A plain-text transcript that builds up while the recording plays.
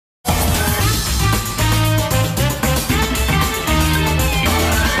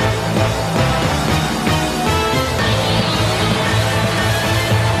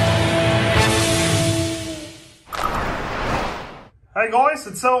Hey guys,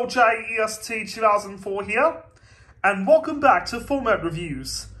 it's LJEST2004 here, and welcome back to Format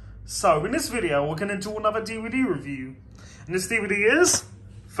Reviews. So, in this video, we're going to do another DVD review. And this DVD is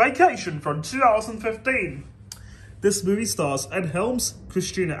Vacation from 2015. This movie stars Ed Helms,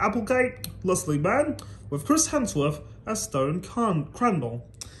 Christina Applegate, Leslie Mann, with Chris Hemsworth as Stone Crandall.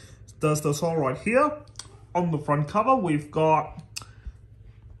 There's this all right here. On the front cover, we've got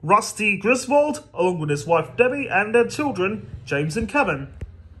Rusty Griswold, along with his wife Debbie and their children, James and Kevin.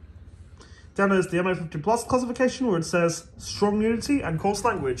 Down there's the MA50 Plus classification where it says strong nudity and coarse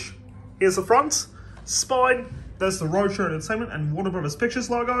language. Here's the front, spine, there's the Roadshow Entertainment and Warner Brothers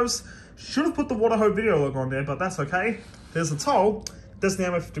Pictures logos. Should have put the Water Ho Video logo on there, but that's okay. There's the toe, there's the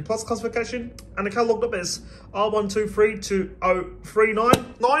MA50 Plus classification, and the catalogue number is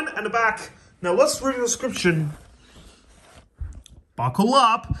R1232039 and the back. Now let's read the description. Buckle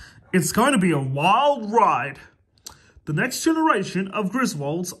up, it's going to be a wild ride. The next generation of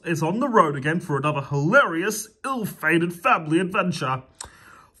Griswolds is on the road again for another hilarious, ill-fated family adventure.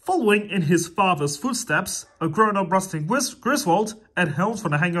 Following in his father's footsteps, a grown-up Rusty Griswold, Ed Helms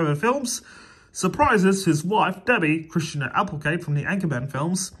from the Hangover films, surprises his wife, Debbie, Christina Applegate from the Anchorman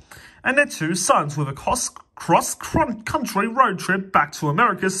films, and their two sons with a cross-country road trip back to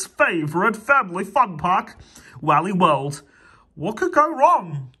America's favourite family fun park, Wally World. What could go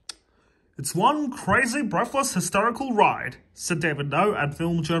wrong? It's one crazy, breathless, hysterical ride, said David Doe at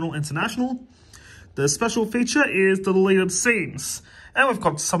Film Journal International. The special feature is the deleted scenes. And we've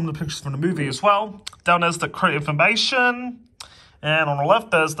got some of the pictures from the movie as well. Down there's the credit information. And on the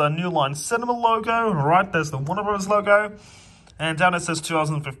left, there's the New Line Cinema logo. On the right, there's the Warner Bros. Logo. And down it says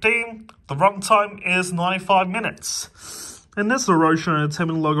 2015. The runtime is 95 minutes. And there's the Roadshow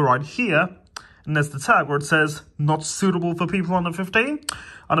Entertainment logo right here. And there's the tag where it says, not suitable for people under 15.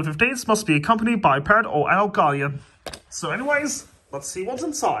 Under 15s must be accompanied by a parent or adult guardian. So anyways, let's see what's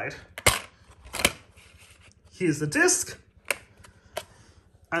inside. Here's the disc.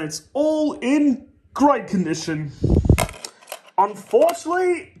 And it's all in great condition.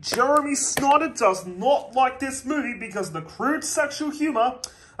 Unfortunately, Jeremy Snider does not like this movie because of the crude sexual humour,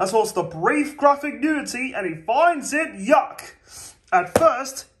 as well as the brief graphic nudity, and he finds it yuck. At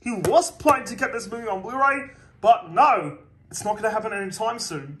first, he was planning to get this movie on Blu-ray, but no, it's not going to happen anytime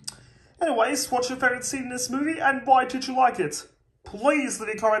soon. Anyways, what's your favourite scene in this movie and why did you like it? Please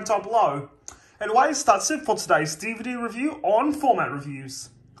leave a comment down below. Anyways, that's it for today's DVD review on Format Reviews.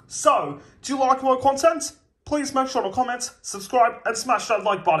 So, do you like more content? Please make sure to comment, subscribe and smash that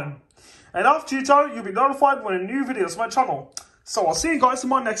like button. And after you do, you'll be notified when a new video is on my channel. So I'll see you guys in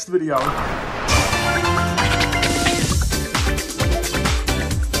my next video.